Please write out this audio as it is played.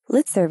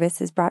Lit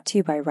Service is brought to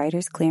you by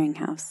Writers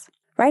Clearinghouse.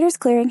 Writers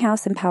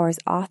Clearinghouse empowers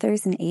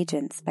authors and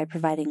agents by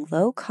providing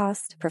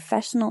low-cost,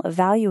 professional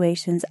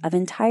evaluations of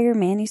entire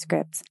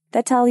manuscripts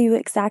that tell you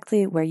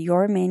exactly where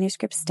your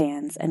manuscript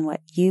stands and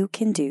what you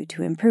can do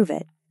to improve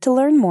it. To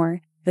learn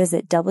more,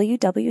 visit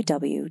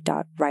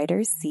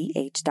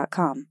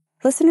www.writersch.com.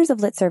 Listeners of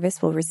Lit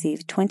Service will receive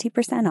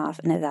 20% off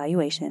an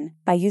evaluation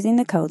by using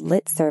the code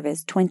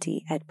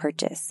LITSERVICE20 at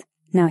purchase.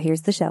 Now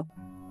here's the show.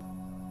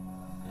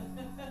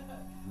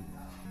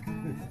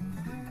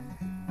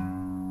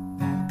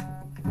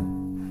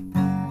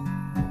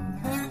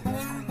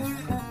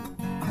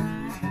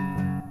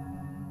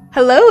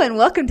 Hello and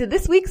welcome to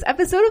this week's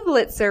episode of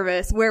Lit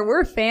Service, where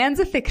we're fans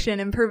of fiction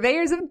and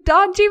purveyors of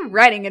dodgy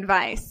writing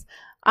advice.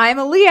 I'm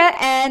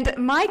Aaliyah, and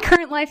my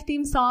current life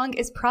theme song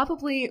is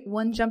probably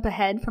one jump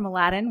ahead from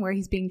Aladdin, where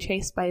he's being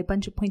chased by a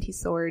bunch of pointy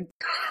swords.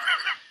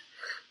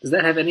 Does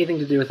that have anything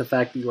to do with the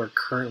fact that you are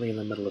currently in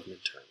the middle of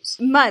midterms?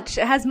 Much.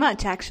 It has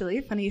much, actually.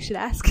 Funny you should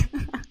ask.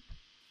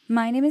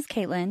 My name is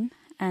Caitlin,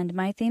 and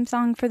my theme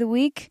song for the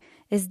week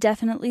is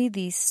definitely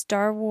the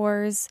Star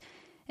Wars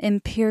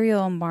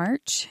Imperial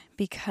March,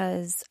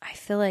 because I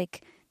feel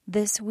like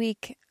this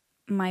week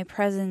my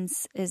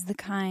presence is the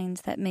kind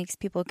that makes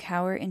people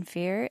cower in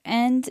fear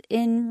and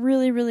in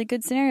really, really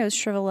good scenarios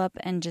shrivel up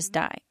and just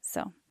die.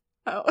 So.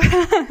 Oh.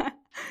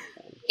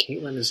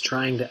 Caitlin is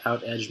trying to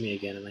out-edge me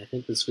again, and I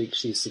think this week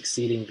she's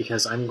succeeding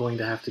because I'm going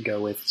to have to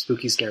go with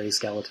Spooky Scary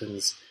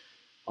Skeletons.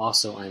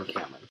 Also, I'm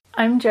Cameron.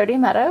 I'm Jody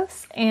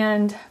Meadows,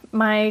 and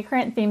my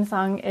current theme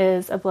song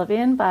is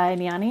Oblivion by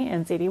Niani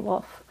and Zadie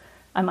Wolf.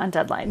 I'm on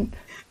deadline.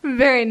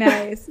 Very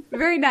nice.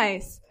 Very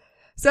nice.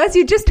 So as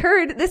you just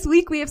heard, this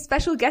week we have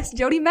special guest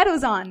Jody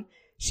Meadows on.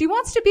 She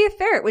wants to be a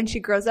ferret when she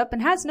grows up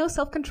and has no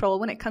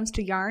self-control when it comes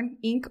to yarn,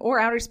 ink, or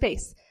outer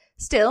space.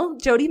 Still,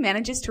 Jody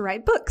manages to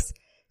write books.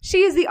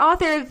 She is the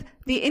author of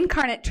the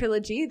Incarnate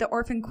Trilogy, the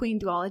Orphan Queen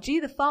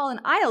Duology, the Fallen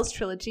Isles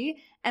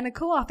Trilogy, and a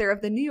co-author of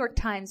the New York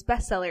Times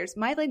bestsellers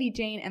My Lady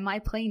Jane and My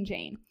Plain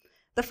Jane.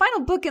 The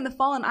final book in the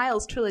Fallen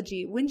Isles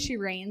Trilogy, When She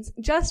Reigns,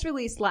 just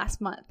released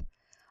last month.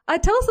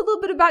 Tell us a little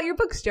bit about your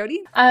books,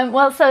 Jody.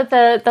 So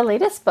the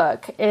latest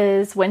book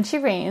is When She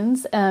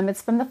Reigns.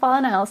 It's from the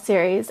Fallen Isles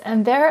series,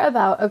 and they're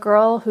about a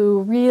girl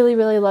who really,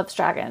 really loves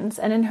dragons.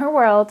 And in her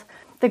world,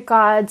 the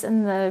gods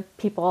and the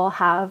people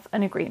have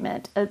an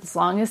agreement. As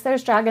long as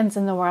there's dragons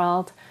in the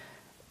world,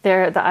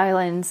 the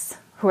islands,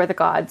 who are the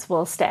gods,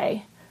 will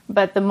stay.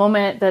 But the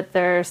moment that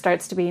there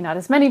starts to be not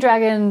as many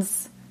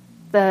dragons,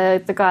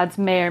 the gods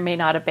may or may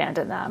not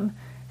abandon them.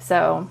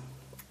 So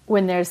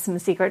when there's some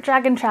secret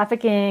dragon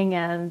trafficking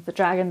and the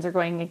dragons are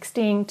going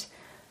extinct,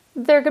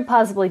 there could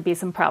possibly be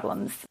some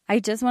problems. I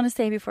just want to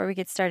say before we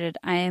get started,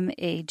 I am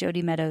a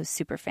Jody Meadows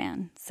super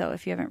fan. So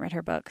if you haven't read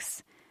her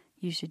books,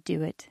 you should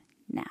do it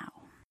now.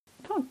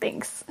 Oh,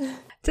 thanks.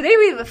 Today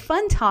we have a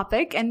fun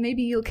topic, and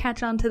maybe you'll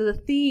catch on to the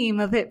theme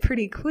of it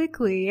pretty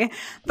quickly.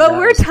 But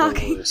we're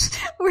talking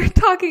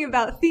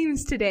about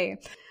themes today.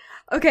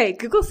 Okay,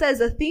 Google says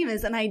a theme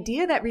is an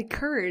idea that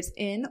recurs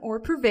in or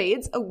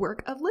pervades a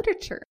work of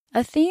literature.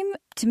 A theme,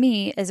 to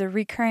me, is a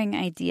recurring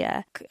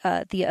idea,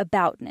 the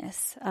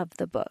aboutness of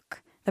the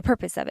book, the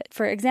purpose of it.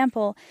 For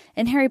example,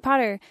 in Harry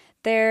Potter,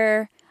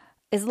 there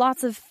is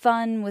lots of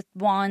fun with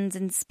wands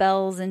and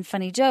spells and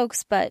funny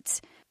jokes,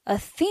 but a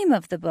theme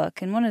of the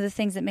book, and one of the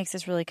things that makes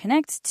us really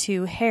connect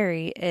to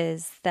Harry,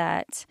 is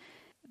that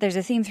there's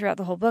a theme throughout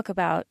the whole book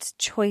about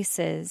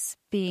choices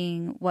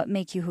being what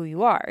make you who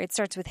you are. It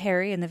starts with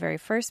Harry in the very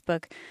first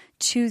book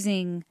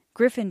choosing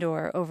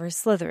Gryffindor over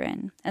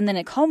Slytherin. And then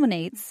it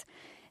culminates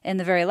in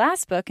the very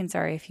last book, and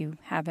sorry if you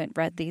haven't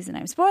read these and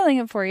I'm spoiling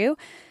it for you, you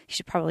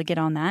should probably get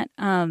on that.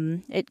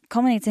 It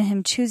culminates in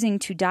him choosing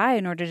to die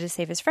in order to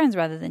save his friends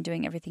rather than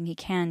doing everything he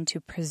can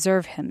to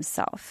preserve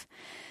himself.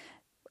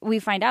 We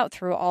find out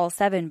through all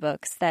 7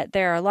 books that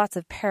there are lots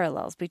of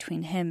parallels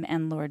between him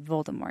and Lord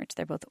Voldemort.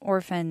 They're both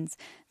orphans.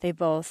 They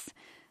both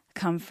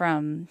come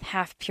from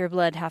half pure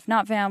blood, half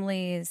not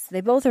families.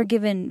 They both are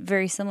given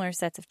very similar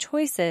sets of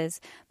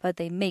choices, but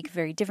they make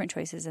very different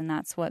choices, and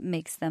that's what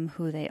makes them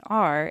who they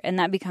are. And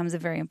that becomes a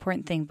very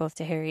important thing both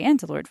to Harry and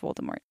to Lord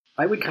Voldemort.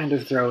 I would kind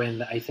of throw in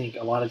that I think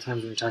a lot of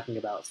times when we're talking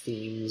about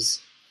themes,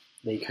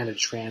 they kind of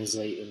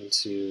translate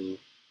into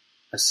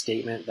a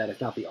statement that, if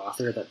not the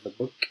author, that the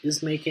book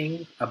is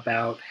making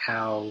about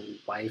how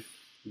life,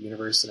 the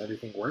universe, and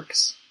everything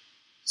works.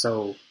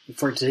 So,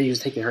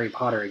 take the Harry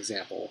Potter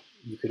example,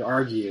 you could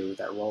argue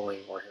that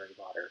Rowling or Harry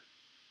Potter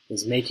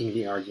is making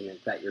the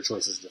argument that your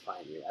choices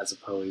define you, as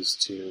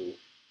opposed to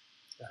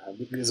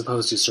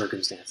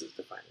circumstances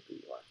defining who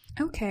you are.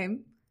 Okay.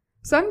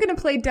 So I'm going to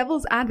play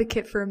devil's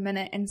advocate for a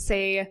minute and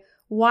say,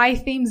 why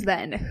themes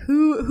then?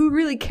 Who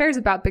really cares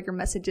about bigger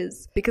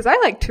messages? Because I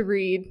like to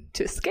read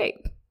to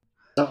escape.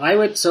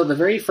 So the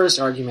very first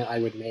argument I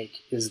would make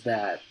is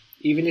that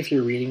even if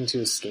you're reading to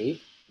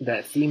escape,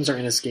 that themes are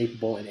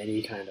inescapable in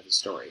any kind of a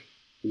story.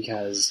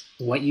 Because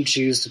what you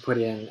choose to put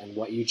in and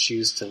what you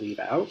choose to leave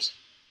out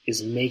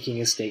is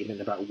making a statement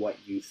about what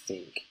you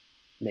think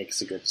makes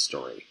a good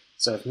story.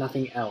 So if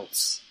nothing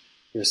else,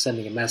 you're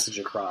sending a message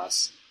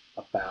across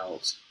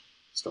about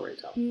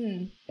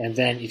storytelling. And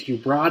then if you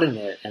broaden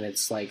it and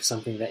it's like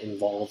something that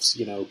involves,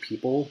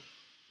 people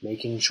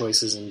making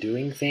choices and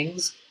doing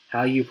things,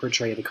 how you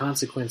portray the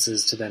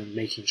consequences to them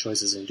making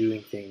choices and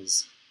doing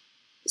things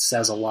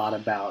says a lot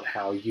about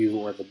how you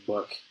or the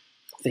book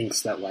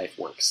thinks that life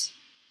works.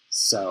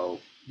 So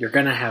you're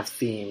going to have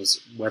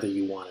themes whether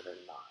you want it or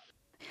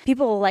not.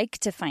 People like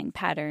to find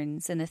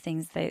patterns in the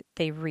things that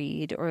they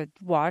read or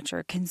watch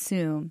or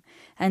consume.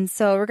 And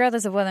so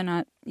regardless of whether or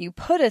not you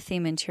put a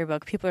theme into your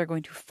book, people are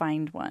going to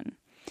find one.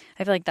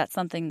 I feel like that's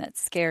something that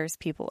scares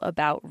people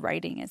about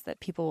writing, is that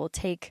people will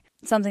take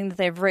something that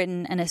they've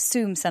written and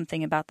assume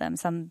something about them,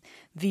 some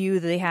view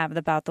that they have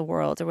about the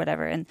world or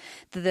whatever. And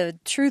the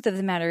truth of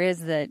the matter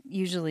is that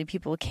usually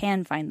people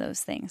can find those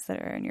things that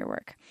are in your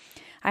work.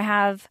 I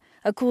have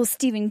a cool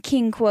Stephen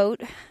King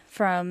quote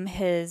from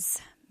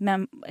his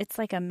it's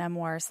like a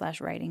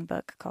memoir/writing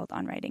book called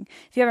On Writing.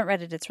 If you haven't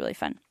read it, it's really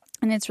fun.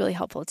 And it's really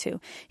helpful too.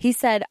 He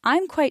said,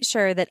 "I'm quite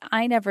sure that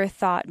I never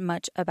thought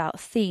much about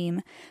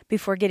theme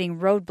before getting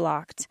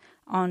roadblocked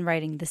on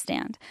writing The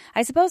Stand.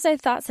 I suppose I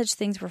thought such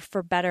things were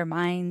for better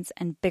minds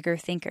and bigger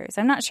thinkers.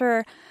 I'm not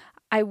sure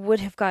I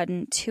would have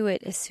gotten to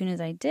it as soon as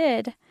I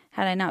did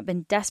had I not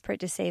been desperate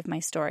to save my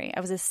story.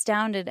 I was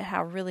astounded at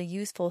how really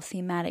useful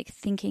thematic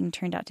thinking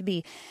turned out to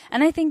be."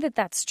 And I think that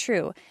that's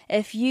true.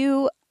 If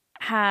you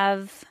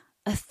have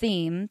a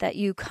theme that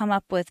you come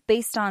up with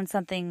based on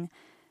something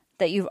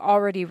that you've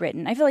already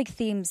written. I feel like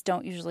themes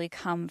don't usually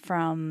come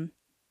from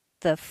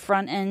the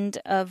front end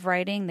of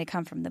writing. They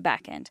come from the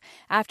back end.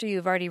 After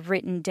you've already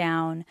written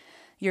down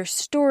your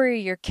story,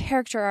 your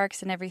character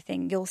arcs and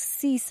everything, you'll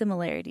see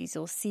similarities.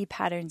 You'll see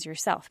patterns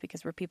yourself,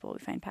 because we're people, we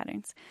find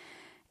patterns.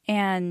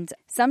 And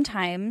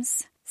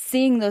sometimes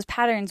seeing those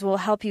patterns will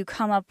help you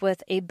come up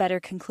with a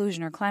better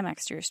conclusion or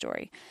climax to your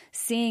story.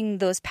 Seeing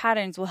those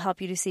patterns will help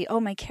you to see,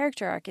 oh, my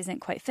character arc isn't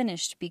quite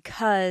finished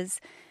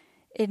because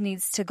it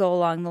needs to go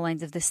along the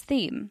lines of this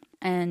theme.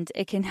 And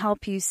it can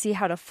help you see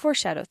how to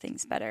foreshadow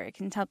things better. It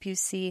can help you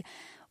see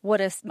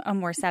what a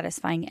more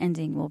satisfying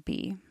ending will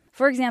be.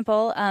 For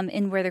example,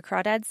 in Where the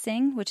Crawdads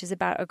Sing, which is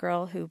about a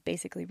girl who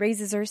basically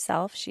raises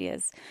herself, she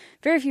has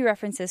very few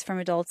references from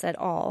adults at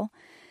all.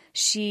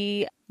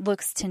 She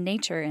looks to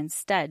nature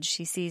instead.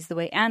 She sees the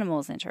way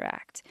animals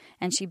interact,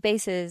 and she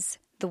bases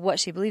what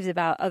she believes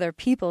about other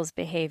people's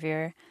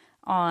behavior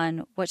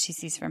on what she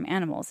sees from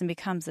animals, and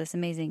becomes this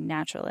amazing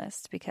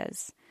naturalist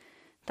because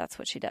that's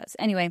what she does.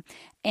 Anyway,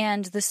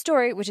 and the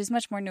story, which is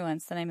much more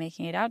nuanced than I'm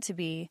making it out to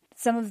be,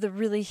 some of the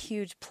really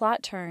huge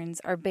plot turns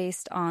are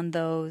based on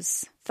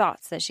those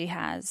thoughts that she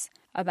has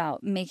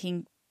about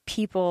making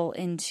people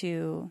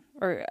into,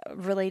 or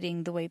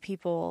relating the way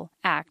people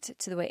act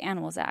to the way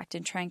animals act,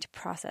 and trying to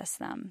process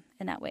them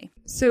in that way.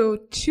 So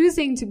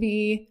choosing to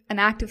be an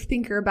active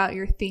thinker about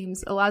your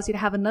themes allows you to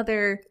have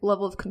another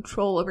level of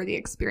control over the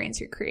experience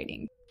you're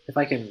creating. If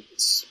I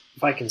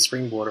can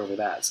springboard over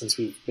that, since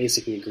we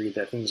basically agreed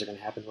that things are going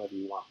to happen whether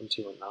you want them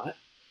to or not,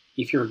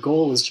 if your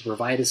goal is to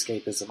provide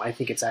escapism, I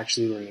think it's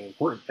actually really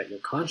important that you're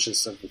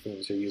conscious of the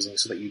themes you're using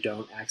so that you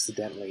don't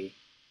accidentally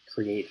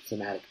create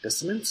thematic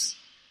dissonance.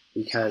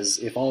 Because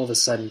if all of a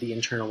sudden the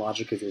internal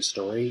logic of your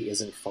story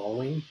isn't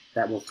following,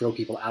 that will throw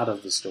people out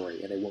of the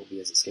story, and it won't be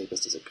as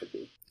escapist as it could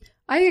be.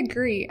 I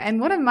agree. And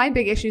one of my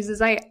big issues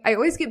is I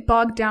always get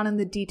bogged down in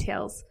the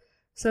details.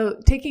 So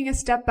taking a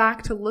step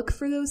back to look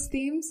for those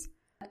themes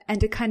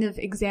and to kind of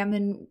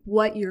examine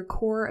what your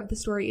core of the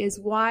story is,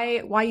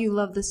 why you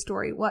love the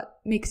story, what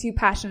makes you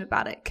passionate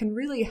about it, can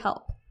really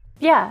help.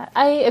 Yeah,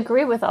 I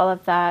agree with all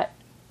of that.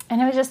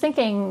 And I was just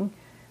thinking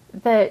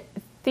that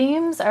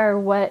themes are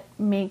what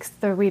makes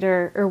the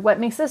reader, or what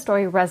makes the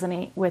story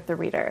resonate with the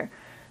reader,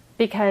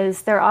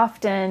 because they're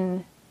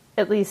often,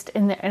 at least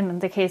in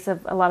the case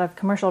of a lot of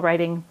commercial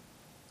writing,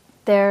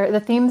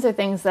 the themes are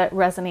things that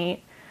resonate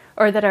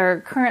or that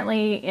are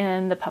currently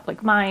in the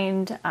public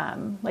mind.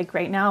 Like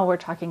right now, we're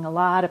talking a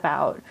lot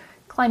about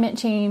climate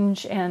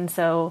change, and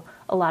so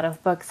a lot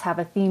of books have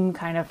a theme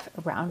kind of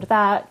around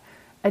that.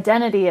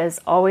 Identity is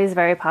always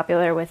very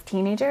popular with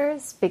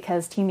teenagers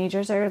because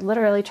teenagers are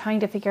literally trying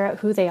to figure out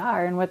who they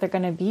are and what they're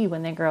going to be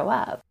when they grow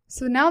up.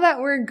 So now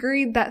that we're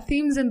agreed that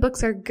themes in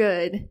books are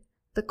good,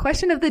 the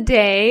question of the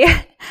day,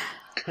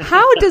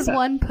 how does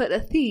one put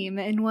a theme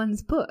in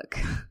one's book?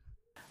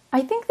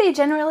 I think they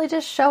generally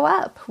just show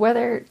up,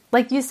 whether,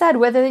 like you said,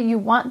 whether you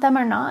want them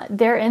or not,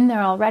 they're in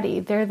there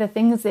already. They're the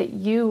things that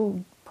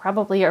you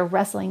probably are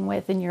wrestling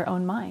with in your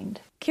own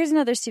mind. Here's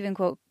another Stephen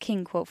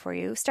King quote for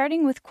you.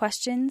 "Starting with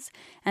questions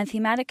and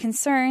thematic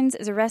concerns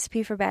is a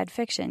recipe for bad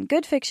fiction.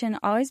 Good fiction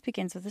always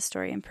begins with a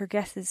story and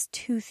progresses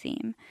to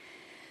theme."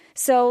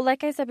 So,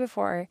 like I said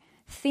before,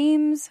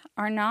 themes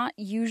are not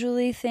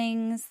usually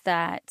things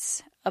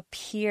that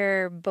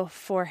appear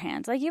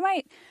beforehand. Like, you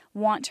might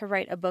want to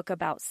write a book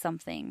about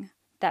something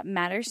that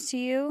matters to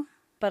you,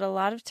 but a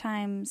lot of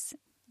times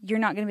you're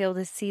not going to be able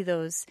to see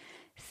those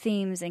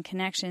themes and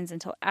connections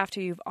until after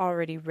you've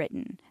already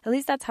written. At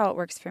least that's how it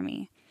works for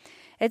me.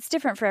 It's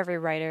different for every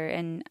writer,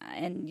 and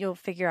you'll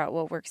figure out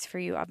what works for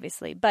you,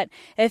 obviously. But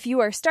if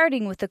you are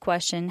starting with the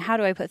question, how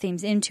do I put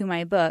themes into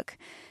my book?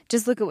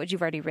 Just look at what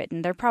you've already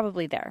written. They're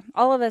probably there.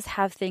 All of us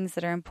have things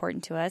that are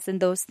important to us, and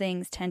those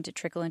things tend to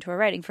trickle into our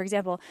writing. For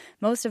example,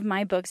 most of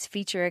my books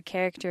feature a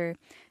character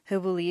who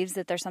believes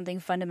that there's something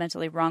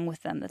fundamentally wrong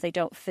with them, that they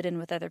don't fit in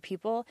with other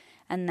people,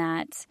 and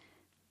that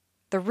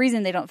the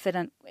reason they don't fit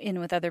in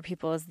with other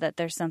people is that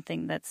there's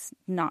something that's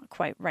not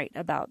quite right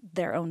about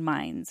their own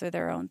minds or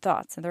their own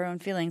thoughts or their own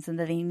feelings, and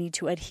that they need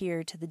to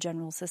adhere to the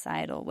general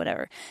societal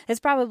whatever. This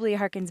probably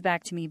harkens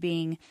back to me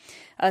being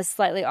a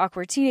slightly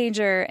awkward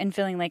teenager and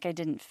feeling like I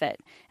didn't fit,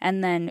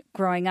 and then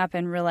growing up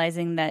and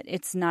realizing that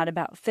it's not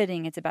about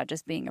fitting, it's about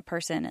just being a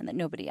person, and that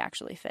nobody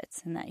actually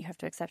fits, and that you have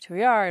to accept who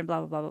you are, and blah,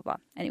 blah, blah, blah, blah.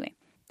 Anyway.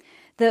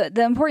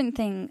 The important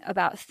thing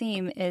about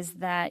theme is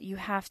that you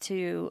have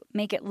to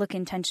make it look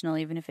intentional,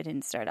 even if it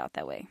didn't start out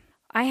that way.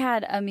 I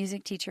had a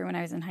music teacher when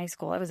I was in high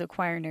school. I was a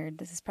choir nerd.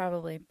 This is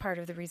probably part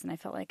of the reason I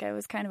felt like I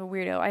was kind of a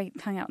weirdo. I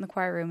hung out in the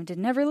choir room and did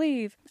never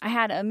leave. I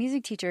had a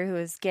music teacher who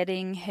was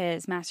getting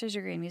his master's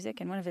degree in music,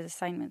 and one of his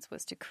assignments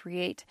was to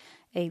create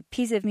a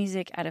piece of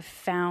music out of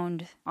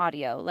found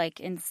audio.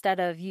 Like, instead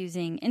of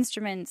using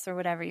instruments or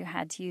whatever, you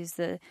had to use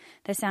the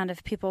sound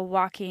of people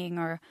walking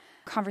or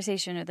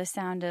conversation or the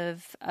sound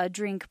of a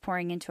drink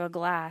pouring into a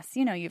glass.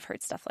 You know, you've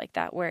heard stuff like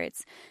that where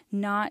it's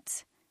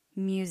not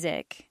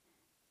music,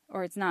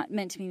 or it's not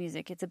meant to be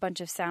music. It's a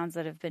bunch of sounds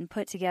that have been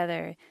put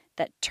together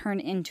that turn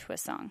into a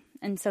song.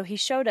 And so he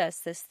showed us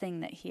this thing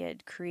that he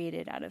had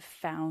created out of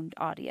found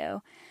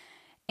audio.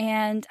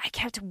 And I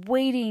kept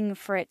waiting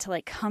for it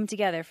to come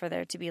together, for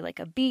there to be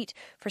a beat,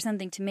 for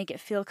something to make it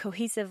feel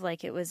cohesive,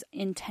 like it was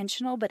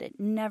intentional, but it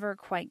never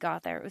quite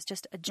got there. It was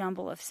just a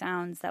jumble of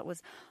sounds that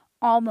was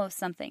almost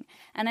something.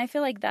 And I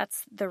feel like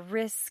that's the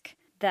risk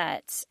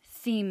that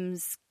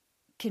themes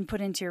can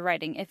put into your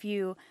writing. If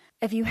you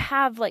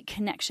have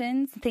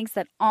connections, things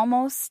that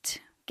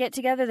almost get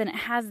together, then it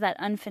has that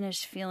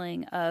unfinished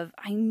feeling of,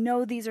 I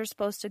know these are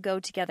supposed to go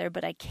together,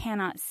 but I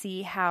cannot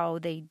see how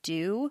they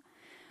do.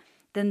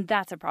 Then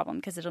that's a problem,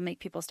 because it'll make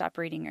people stop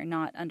reading or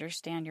not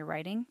understand your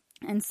writing.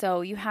 And so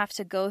you have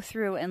to go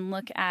through and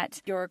look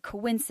at your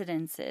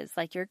coincidences,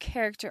 like your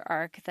character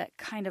arc that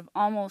kind of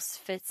almost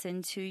fits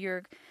into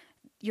your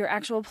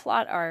actual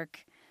plot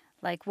arc,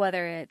 like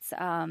whether it's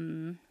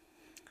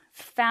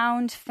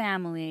found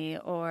family,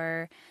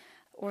 or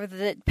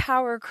that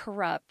power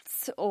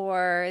corrupts,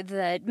 or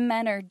that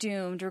men are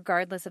doomed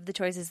regardless of the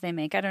choices they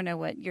make. I don't know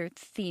what your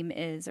theme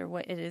is, or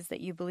what it is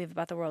that you believe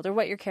about the world, or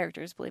what your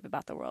characters believe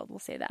about the world. We'll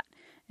say that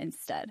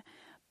instead.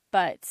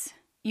 But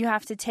you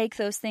have to take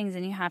those things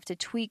and you have to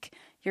tweak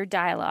your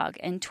dialogue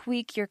and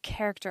tweak your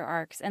character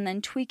arcs and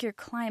then tweak your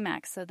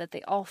climax so that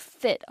they all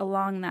fit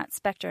along that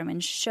spectrum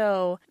and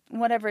show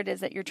whatever it is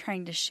that you're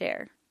trying to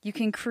share. You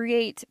can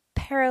create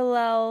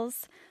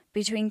parallels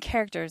between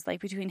characters,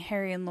 like between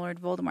Harry and Lord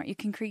Voldemort. You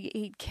can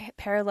create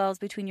parallels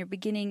between your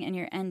beginning and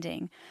your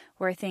ending,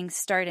 where things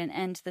start and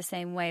end the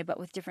same way but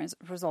with different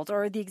results,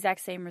 or the exact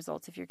same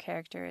results if your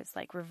character is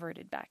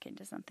reverted back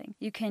into something.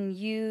 You can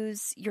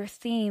use your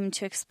theme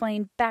to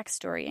explain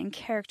backstory and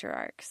character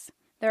arcs.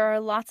 There are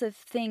lots of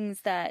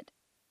things that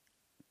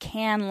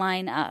can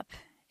line up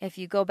if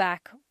you go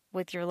back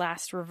with your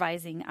last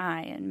revising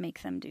eye and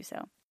make them do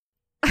so.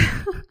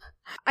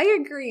 I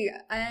agree,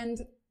 and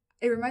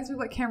it reminds me of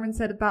what Cameron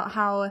said about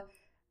how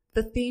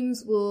the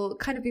themes will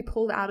kind of be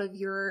pulled out of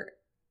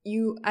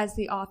you as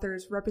the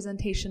author's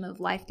representation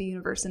of life, the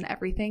universe, and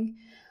everything.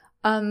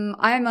 I'm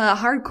a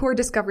hardcore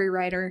discovery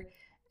writer,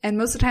 and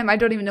most of the time I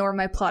don't even know where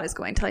my plot is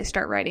going until I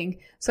start writing.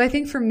 So I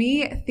think for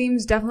me,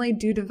 themes definitely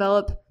do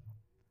develop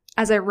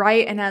as I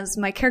write and as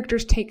my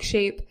characters take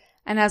shape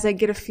and as I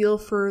get a feel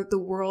for the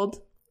world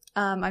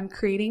I'm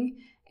creating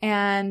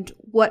and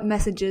what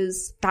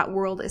messages that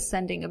world is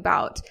sending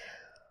about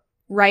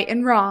right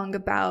and wrong,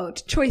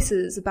 about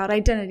choices, about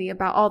identity,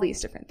 about all these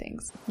different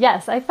things.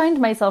 Yes, I find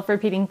myself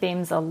repeating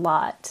themes a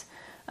lot.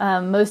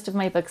 Most of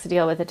my books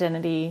deal with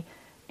identity,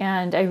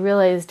 and I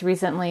realized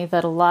recently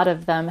that a lot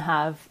of them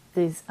have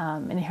these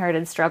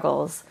inherited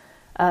struggles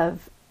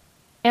of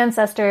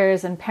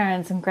ancestors and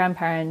parents and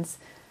grandparents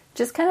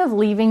just kind of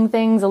leaving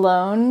things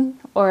alone,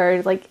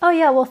 or oh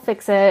yeah, we'll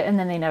fix it, and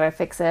then they never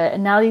fix it.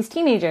 And now these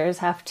teenagers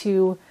have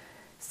to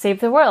save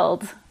the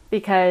world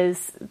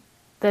because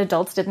the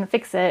adults didn't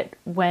fix it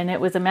when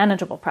it was a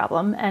manageable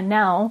problem, and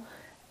now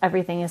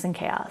everything is in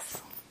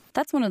chaos.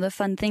 That's one of the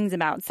fun things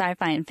about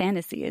sci-fi and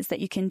fantasy, is that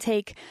you can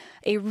take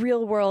a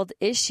real-world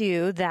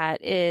issue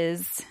that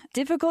is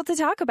difficult to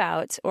talk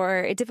about,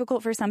 or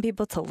difficult for some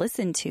people to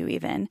listen to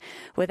even,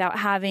 without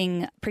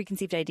having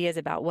preconceived ideas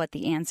about what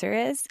the answer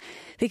is.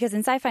 Because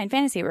in sci-fi and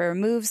fantasy, it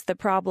removes the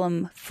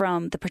problem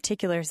from the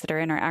particulars that are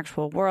in our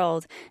actual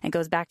world and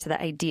goes back to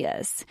the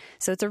ideas.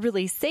 So it's a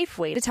really safe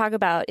way to talk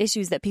about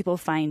issues that people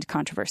find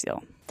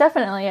controversial.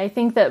 Definitely. I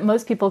think that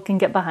most people can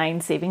get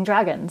behind saving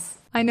dragons.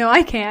 I know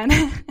I can.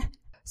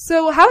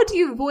 So how do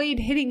you avoid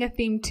hitting a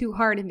theme too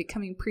hard and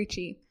becoming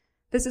preachy?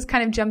 This is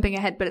kind of jumping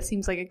ahead, but it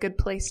seems like a good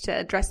place to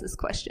address this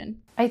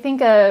question. I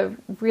think a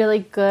really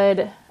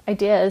good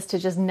idea is to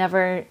just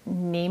never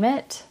name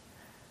it.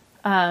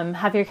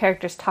 Have your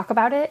characters talk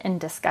about it and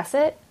discuss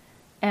it,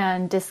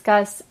 and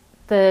discuss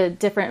the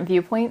different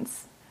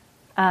viewpoints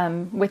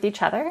with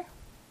each other,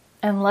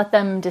 and let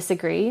them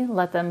disagree,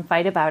 let them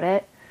fight about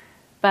it,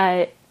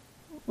 but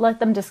let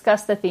them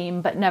discuss the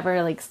theme, but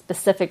never like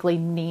specifically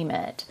name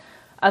it.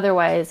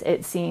 Otherwise,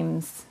 it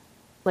seems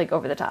like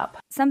over the top.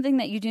 Something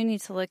that you do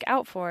need to look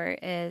out for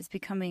is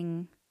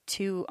becoming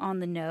too on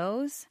the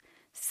nose.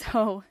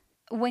 So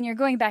when you're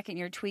going back and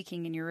you're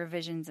tweaking and your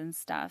revisions and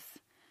stuff,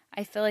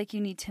 I feel like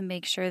you need to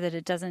make sure that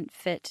it doesn't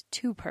fit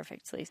too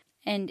perfectly.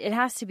 And it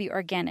has to be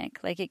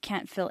organic. Like, it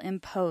can't feel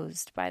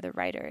imposed by the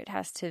writer. It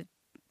has to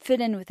fit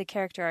in with the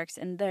character arcs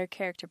and their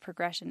character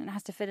progression. It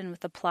has to fit in with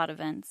the plot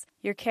events.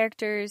 Your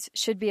characters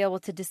should be able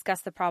to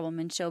discuss the problem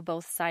and show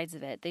both sides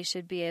of it. They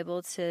should be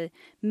able to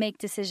make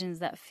decisions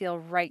that feel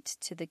right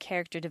to the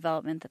character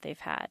development that they've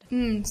had.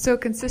 So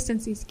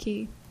consistency is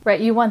key.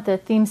 Right, you want the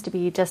themes to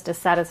be just as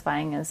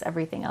satisfying as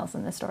everything else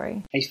in the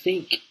story. I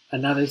think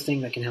another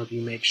thing that can help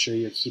you make sure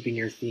you're keeping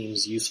your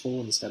themes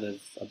useful instead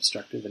of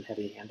obstructive and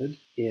heavy-handed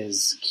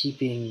is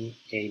keeping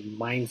a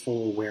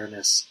mindful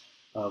awareness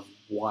of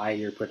why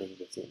you're putting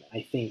the theme in.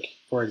 I think,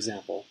 for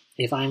example,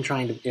 if I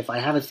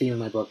have a theme in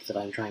my book that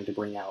I'm trying to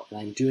bring out, and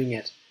I'm doing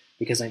it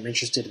because I'm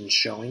interested in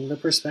showing the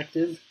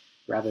perspective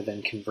rather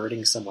than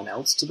converting someone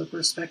else to the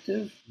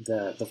perspective,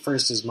 the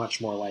first is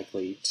much more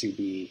likely to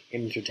be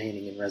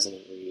entertaining and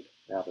resonant read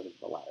rather than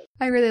the latter.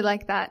 I really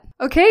like that.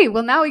 Okay,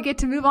 well now we get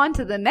to move on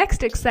to the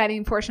next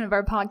exciting portion of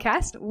our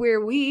podcast where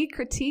we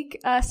critique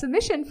a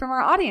submission from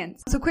our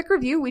audience. So quick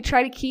review, we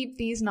try to keep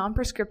these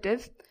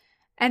non-prescriptive.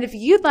 And if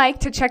you'd like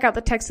to check out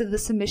the text of the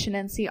submission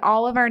and see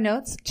all of our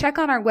notes, check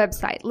on our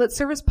website,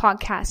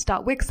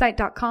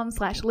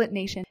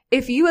 litservicepodcast.wixsite.com/litnation.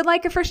 If you would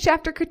like a first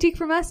chapter critique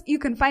from us, you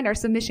can find our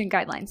submission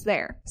guidelines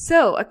there.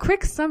 So, a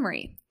quick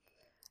summary.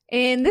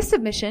 In this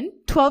submission,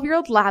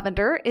 12-year-old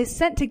Lavender is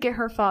sent to get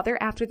her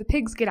father after the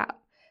pigs get out,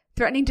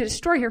 threatening to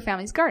destroy her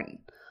family's garden.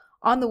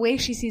 On the way,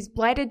 she sees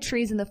blighted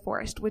trees in the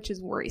forest, which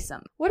is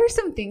worrisome. What are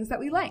some things that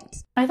we liked?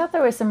 I thought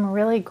there were some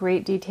really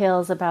great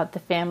details about the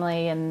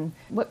family and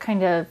what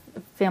kind of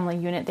family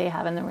unit they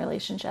have in the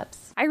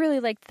relationships. I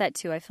really liked that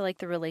too. I feel like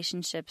the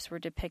relationships were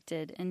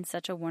depicted in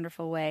such a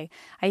wonderful way.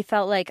 I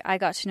felt like I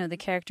got to know the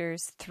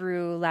characters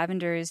through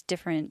Lavender's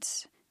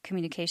different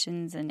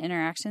communications and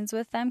interactions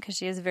with them, because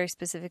she has a very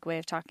specific way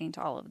of talking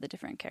to all of the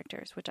different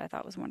characters, which I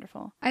thought was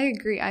wonderful. I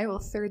agree. I will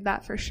third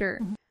that for sure.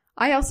 Mm-hmm.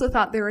 I also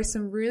thought there was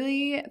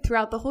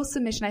throughout the whole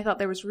submission, I thought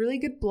there was really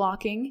good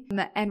blocking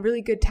and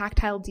really good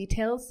tactile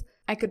details.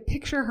 I could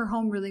picture her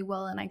home really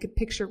well, and I could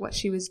picture what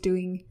she was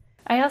doing.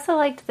 I also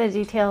liked the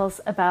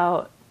details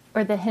about,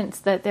 or the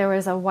hints that there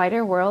was a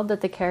wider world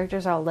that the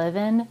characters all live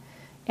in,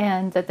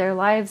 and that their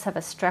lives have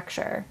a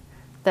structure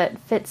that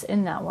fits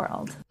in that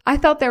world. I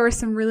thought there were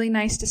some really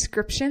nice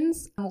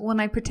descriptions.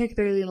 One I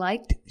particularly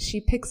liked,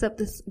 she picks up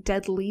this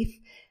dead leaf,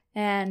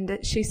 and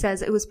she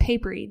says it was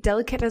papery,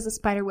 delicate as a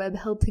spider web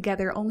held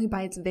together only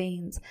by its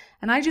veins.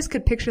 And I just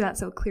could picture that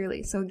so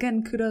clearly. So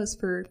again, kudos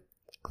for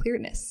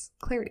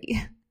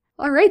clarity.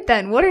 All right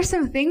then, what are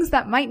some things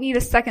that might need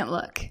a second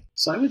look?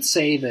 So I would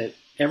say that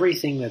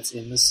everything that's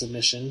in the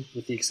submission,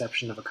 with the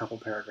exception of a couple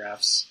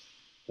paragraphs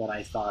that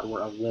I thought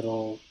were a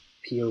little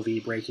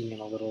POV breaking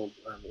and a little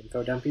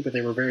info dumpy, but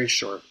they were very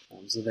short,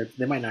 so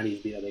they might not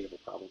even be that big of a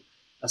problem.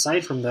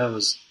 Aside from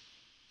those,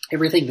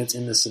 everything that's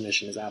in the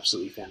submission is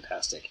absolutely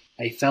fantastic.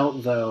 I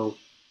felt, though,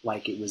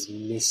 like it was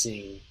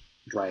missing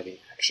driving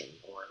action,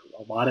 or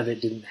a lot of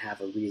it didn't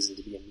have a reason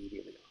to be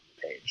immediately on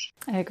the page.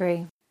 I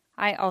agree.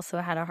 I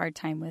also had a hard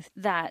time with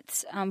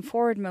that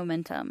forward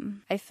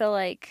momentum. I feel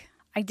like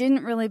I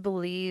didn't really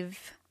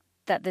believe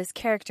that this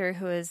character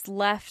who has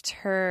left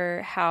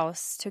her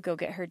house to go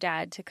get her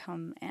dad to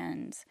come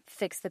and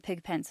fix the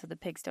pig pen so the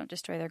pigs don't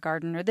destroy their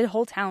garden, or the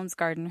whole town's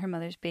garden. Her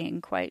mother's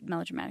being quite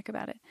melodramatic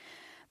about it.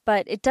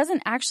 But it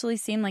doesn't actually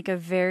seem like a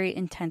very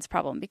intense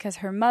problem, because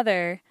her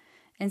mother,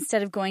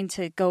 instead of going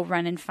to go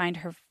run and find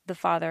the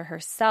father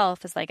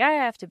herself, is like, I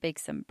have to bake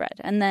some bread.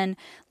 And then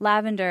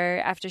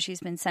Lavender, after she's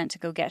been sent to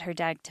go get her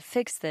dad to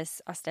fix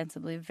this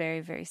ostensibly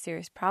very, very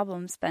serious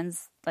problem,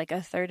 spends like a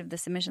third of the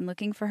submission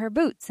looking for her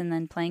boots, and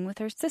then playing with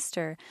her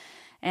sister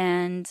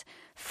and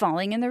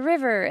falling in the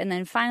river, and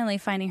then finally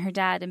finding her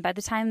dad. And by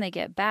the time they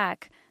get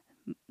back,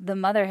 the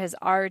mother has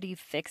already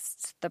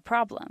fixed the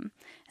problem.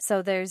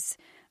 So there's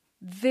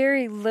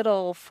very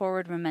little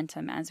forward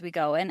momentum as we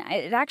go. And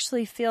it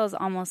actually feels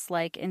almost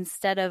like,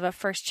 instead of a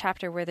first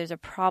chapter where there's a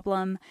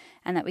problem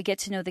and that we get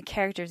to know the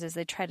characters as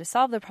they try to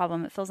solve the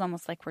problem, it feels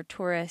almost like we're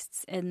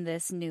tourists in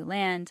this new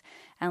land,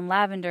 and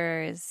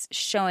Lavender is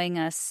showing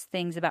us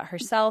things about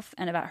herself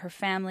and about her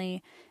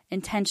family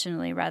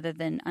intentionally rather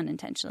than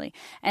unintentionally.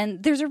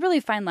 And there's a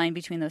really fine line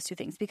between those two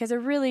things, because a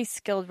really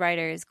skilled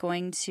writer is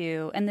going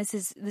to, and this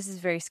is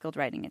very skilled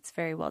writing, it's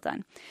very well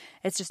done,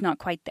 it's just not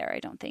quite there, I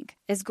don't think,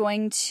 is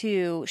going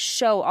to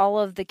show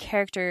all of the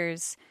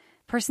characters'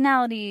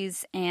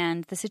 personalities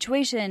and the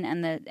situation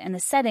and the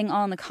setting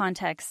all in the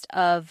context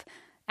of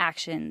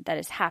action that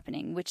is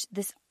happening, which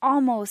this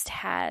almost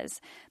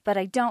has, but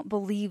I don't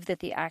believe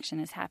that the action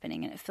is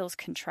happening, and it feels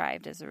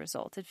contrived as a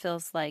result. It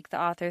feels like the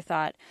author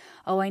thought,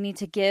 oh, I need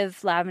to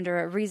give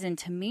Lavender a reason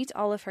to meet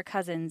all of her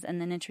cousins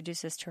and then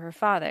introduce us to her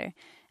father.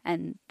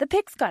 And the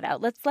pigs got out.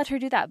 Let's let her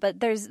do that.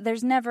 But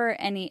there's never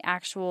any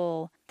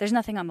actual, there's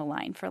nothing on the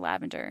line for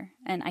Lavender.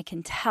 And I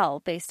can tell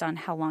based on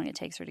how long it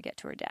takes her to get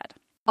to her dad.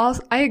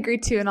 I agree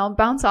too, and I'll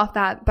bounce off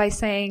that by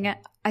saying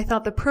I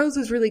thought the prose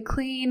was really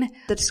clean,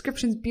 the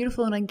description's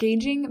beautiful and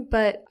engaging,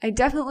 but I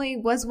definitely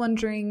was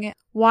wondering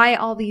why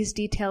all these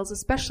details,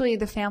 especially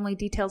the family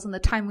details and the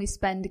time we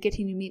spend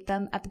getting to meet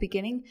them at the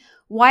beginning,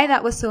 why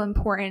that was so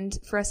important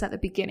for us at the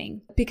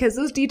beginning. Because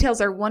those details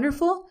are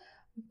wonderful,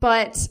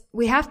 but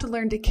we have to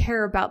learn to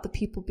care about the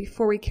people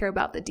before we care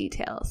about the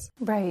details.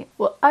 Right.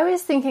 Well, I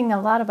was thinking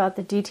a lot about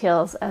the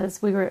details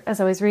as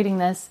I was reading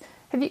this.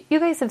 You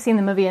guys have seen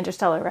the movie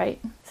Interstellar, right?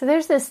 So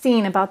there's this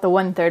scene about the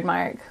 1/3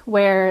 mark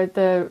where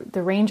the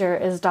Ranger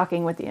is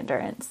docking with the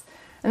Endurance.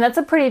 And that's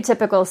a pretty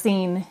typical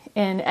scene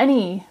in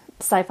any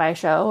sci-fi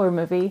show or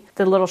movie.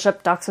 The little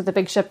ship docks with the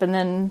big ship and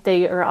then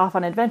they are off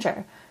on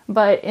adventure.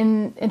 But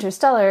in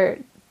Interstellar,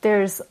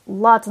 there's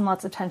lots and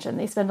lots of tension.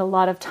 They spend a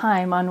lot of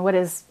time on what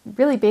is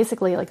really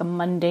basically like a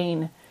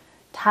mundane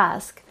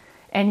task.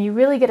 And you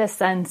really get a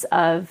sense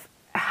of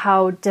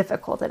how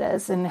difficult it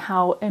is and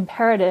how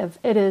imperative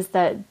it is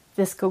that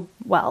this go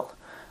well.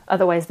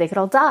 Otherwise, they could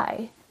all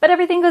die. But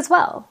everything goes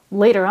well.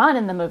 Later on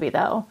in the movie,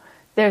 though,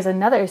 there's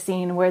another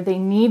scene where they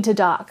need to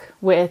dock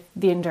with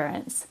the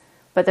Endurance.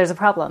 But there's a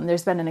problem.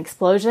 There's been an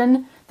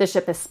explosion. The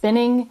ship is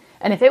spinning.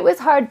 And if it was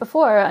hard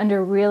before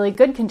under really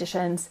good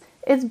conditions,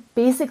 it's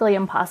basically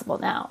impossible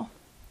now.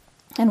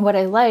 And what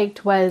I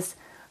liked was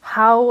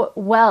how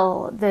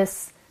well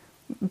this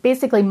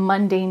basically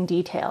mundane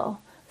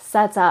detail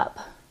sets up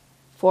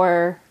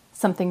for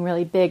something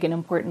really big and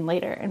important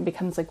later and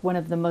becomes like one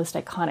of the most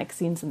iconic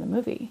scenes in the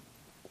movie.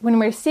 When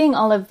we're seeing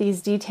all of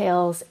these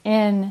details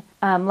in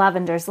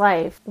Lavender's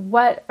life,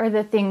 what are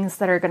the things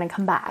that are going to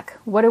come back?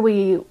 What are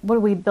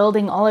we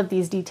building all of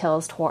these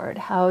details toward?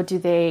 How do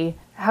they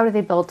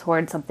build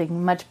toward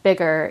something much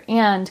bigger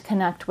and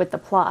connect with the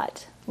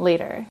plot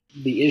later?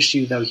 The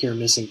issue, though, here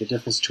missing the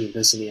difference between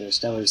this and the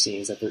Interstellar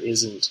scene is that there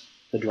isn't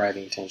the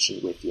driving tension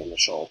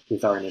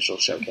with our initial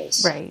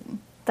showcase. Right.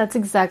 That's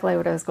exactly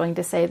what I was going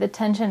to say. The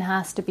tension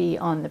has to be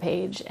on the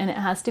page, and it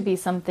has to be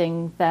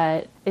something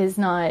that is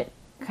not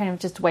kind of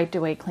just wiped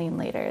away clean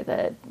later,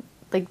 that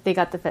like they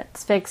got the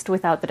fixed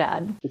without the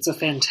dad. It's a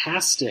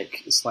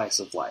fantastic slice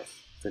of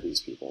life for these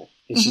people.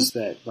 It's just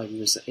that, like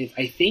you're saying,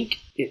 I think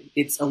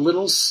it's a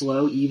little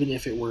slow, even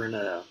if it were in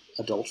a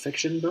adult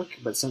fiction book,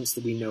 but since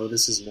we know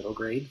this is middle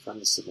grade from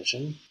the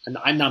submission, and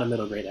I'm not a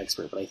middle grade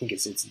expert, but I think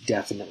it's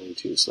definitely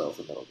too slow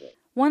for middle grade.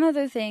 One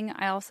other thing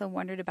I also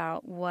wondered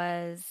about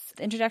was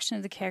the introduction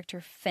of the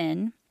character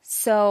Finn.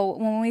 So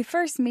when we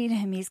first meet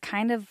him, he's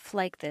kind of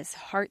like this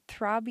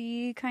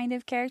heartthrobby kind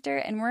of character,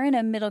 and we're in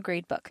a middle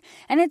grade book.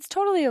 And it's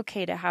totally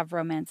okay to have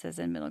romances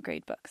in middle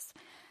grade books.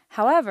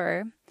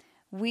 However,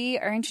 we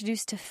are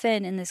introduced to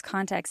Finn in this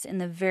context in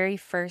the very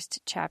first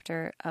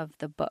chapter of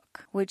the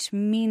book, which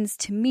means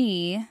to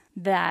me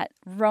that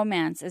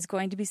romance is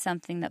going to be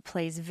something that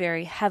plays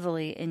very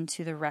heavily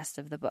into the rest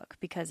of the book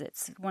because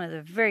it's one of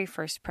the very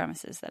first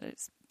premises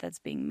that's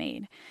being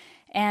made.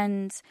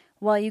 And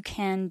while you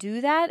can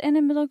do that in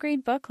a middle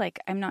grade book, like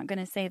I'm not going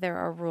to say there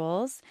are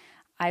rules,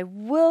 I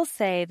will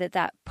say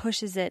that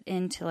pushes it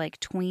into like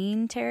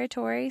tween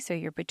territory. So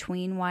you're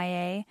between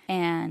YA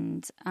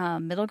and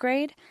middle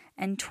grade.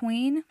 And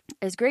tween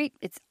is great.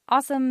 It's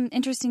awesome,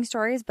 interesting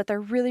stories, but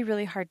they're really,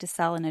 really hard to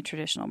sell in a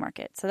traditional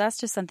market. So that's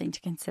just something to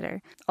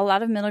consider. A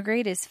lot of middle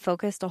grade is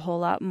focused a whole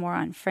lot more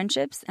on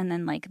friendships and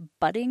then like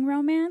budding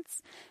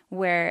romance,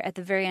 where at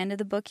the very end of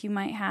the book you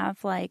might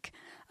have like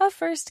a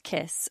first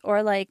kiss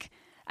or like,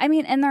 I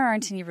mean, and there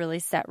aren't any really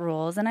set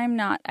rules, and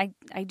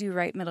I do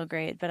write middle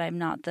grade, but I'm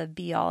not the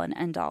be-all and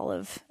end-all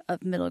of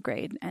middle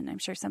grade, and I'm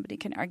sure somebody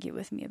can argue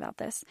with me about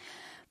this.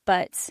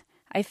 But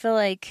I feel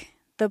like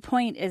the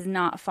point is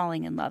not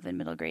falling in love in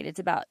middle grade. It's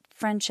about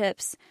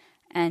friendships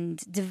and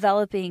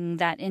developing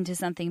that into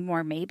something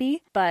more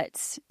maybe,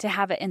 but to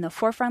have it in the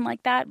forefront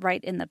like that,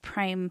 right in the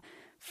prime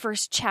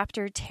first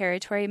chapter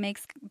territory,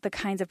 makes the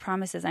kinds of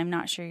promises I'm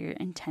not sure you're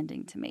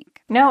intending to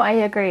make. No, I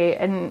agree.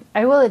 And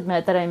I will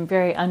admit that I'm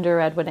very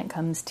underread when it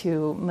comes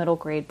to middle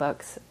grade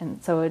books.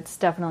 And so it's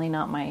definitely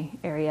not my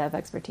area of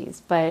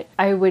expertise. But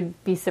I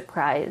would be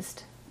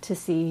surprised to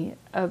see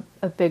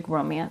a big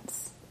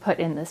romance put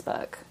in this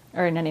book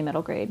or in any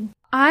middle grade.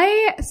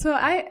 I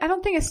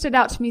don't think it stood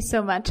out to me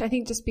so much. I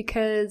think just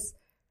because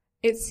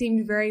it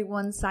seemed very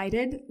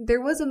one-sided.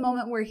 There was a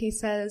moment where he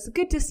says,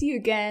 "Good to see you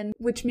again,"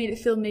 which made it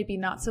feel maybe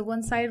not so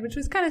one-sided, which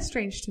was kind of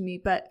strange to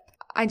me, but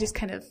I just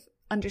kind of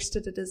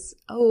understood it as,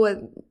 oh, a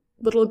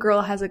little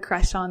girl has a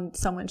crush on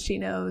someone she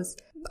knows.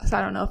 So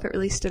I don't know if it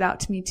really stood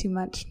out to me too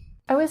much.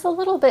 I was a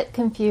little bit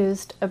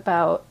confused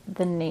about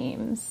the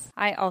names.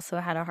 I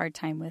also had a hard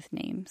time with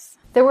names.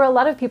 There were a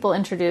lot of people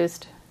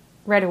introduced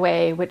right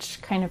away,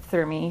 which kind of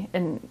threw me,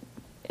 and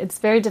it's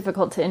very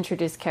difficult to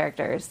introduce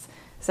characters.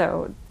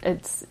 So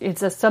it's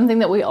something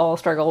that we all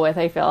struggle with,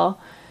 I feel.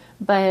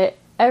 But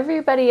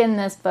everybody in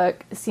this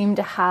book seemed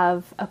to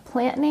have a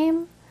plant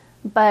name,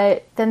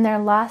 but then their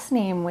last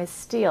name was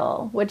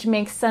Steele, which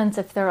makes sense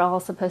if they're all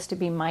supposed to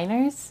be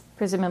miners.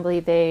 Presumably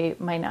they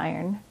mine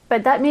iron.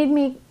 But that made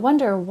me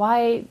wonder,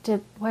 why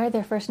are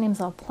their first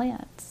names all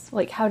plants?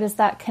 Like, how does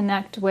that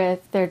connect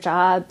with their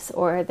jobs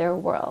or their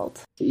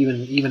world?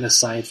 Even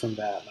aside from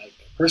that, like,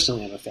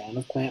 personally I'm a fan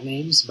of plant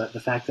names, but the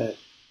fact that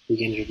we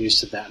get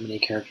introduced to that many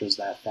characters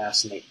that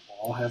fast and they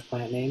all have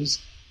plant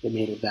names, it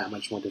made it that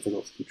much more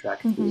difficult to keep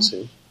track of who's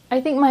who.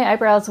 I think my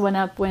eyebrows went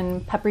up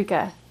when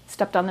Paprika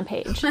stepped on the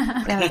page.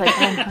 And I was like,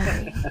 I'm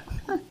hungry.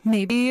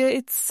 Maybe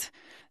it's,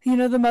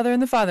 the mother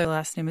and the father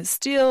last name is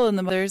Steele, and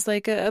the mother's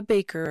like a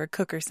baker or a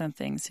cook or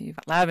something. So you've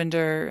got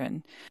lavender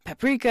and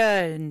paprika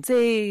and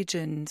sage,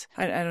 and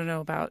I don't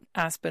know about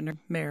aspen or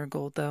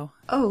marigold, though.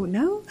 Oh,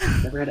 no?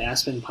 Never had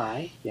aspen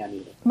pie? Yeah,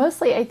 neither.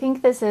 Mostly, I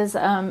think this is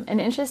an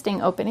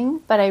interesting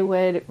opening, but I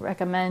would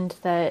recommend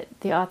that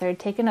the author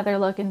take another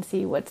look and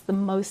see what's the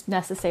most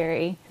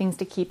necessary things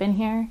to keep in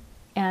here.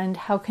 And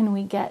how can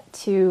we get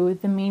to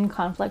the main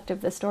conflict of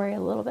the story a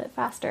little bit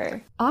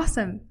faster?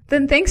 Awesome.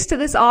 Then thanks to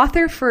this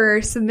author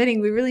for submitting.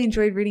 We really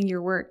enjoyed reading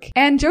your work.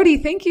 And Jody,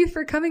 thank you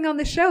for coming on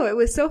the show. It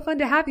was so fun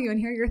to have you and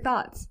hear your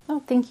thoughts.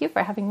 Oh, thank you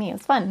for having me. It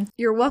was fun.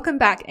 You're welcome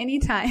back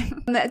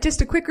anytime.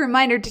 Just a quick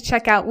reminder to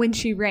check out When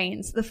She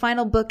Reigns, the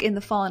final book in the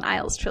Fallen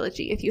Isles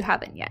trilogy, if you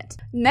haven't yet.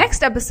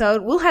 Next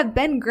episode, we'll have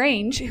Ben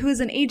Grange, who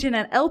is an agent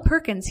at L.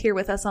 Perkins, here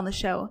with us on the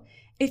show.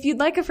 If you'd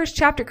like a first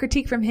chapter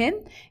critique from him,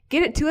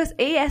 get it to us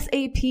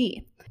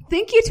ASAP.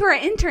 Thank you to our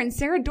intern,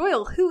 Sarah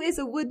Doyle, who is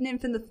a wood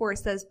nymph in the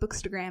forest, says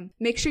Bookstagram.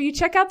 Make sure you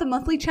check out the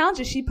monthly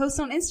challenges she posts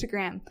on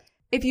Instagram.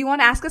 If you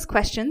want to ask us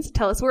questions,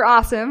 tell us we're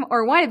awesome,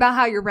 or whine about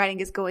how your writing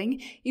is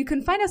going, you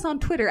can find us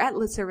on Twitter at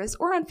LitService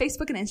or on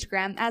Facebook and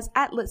Instagram as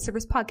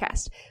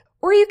 @LitServicePodcast.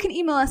 Or you can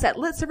email us at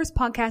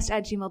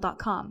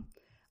litservicepodcast@gmail.com.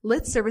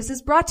 Lit Service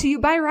is brought to you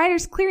by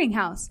Writers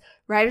Clearinghouse.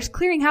 Writers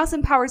Clearinghouse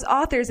empowers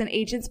authors and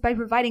agents by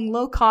providing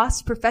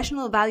low-cost,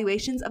 professional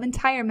evaluations of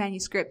entire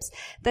manuscripts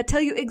that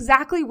tell you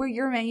exactly where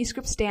your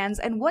manuscript stands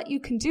and what you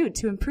can do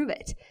to improve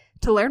it.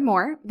 To learn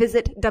more,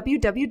 visit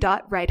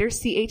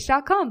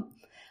www.writersch.com.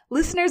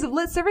 Listeners of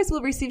Lit Service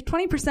will receive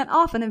 20%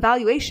 off an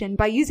evaluation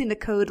by using the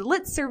code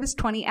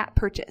LITService20 at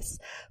purchase.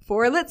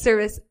 For Lit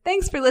Service,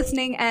 thanks for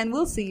listening, and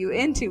we'll see you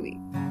in 2 weeks.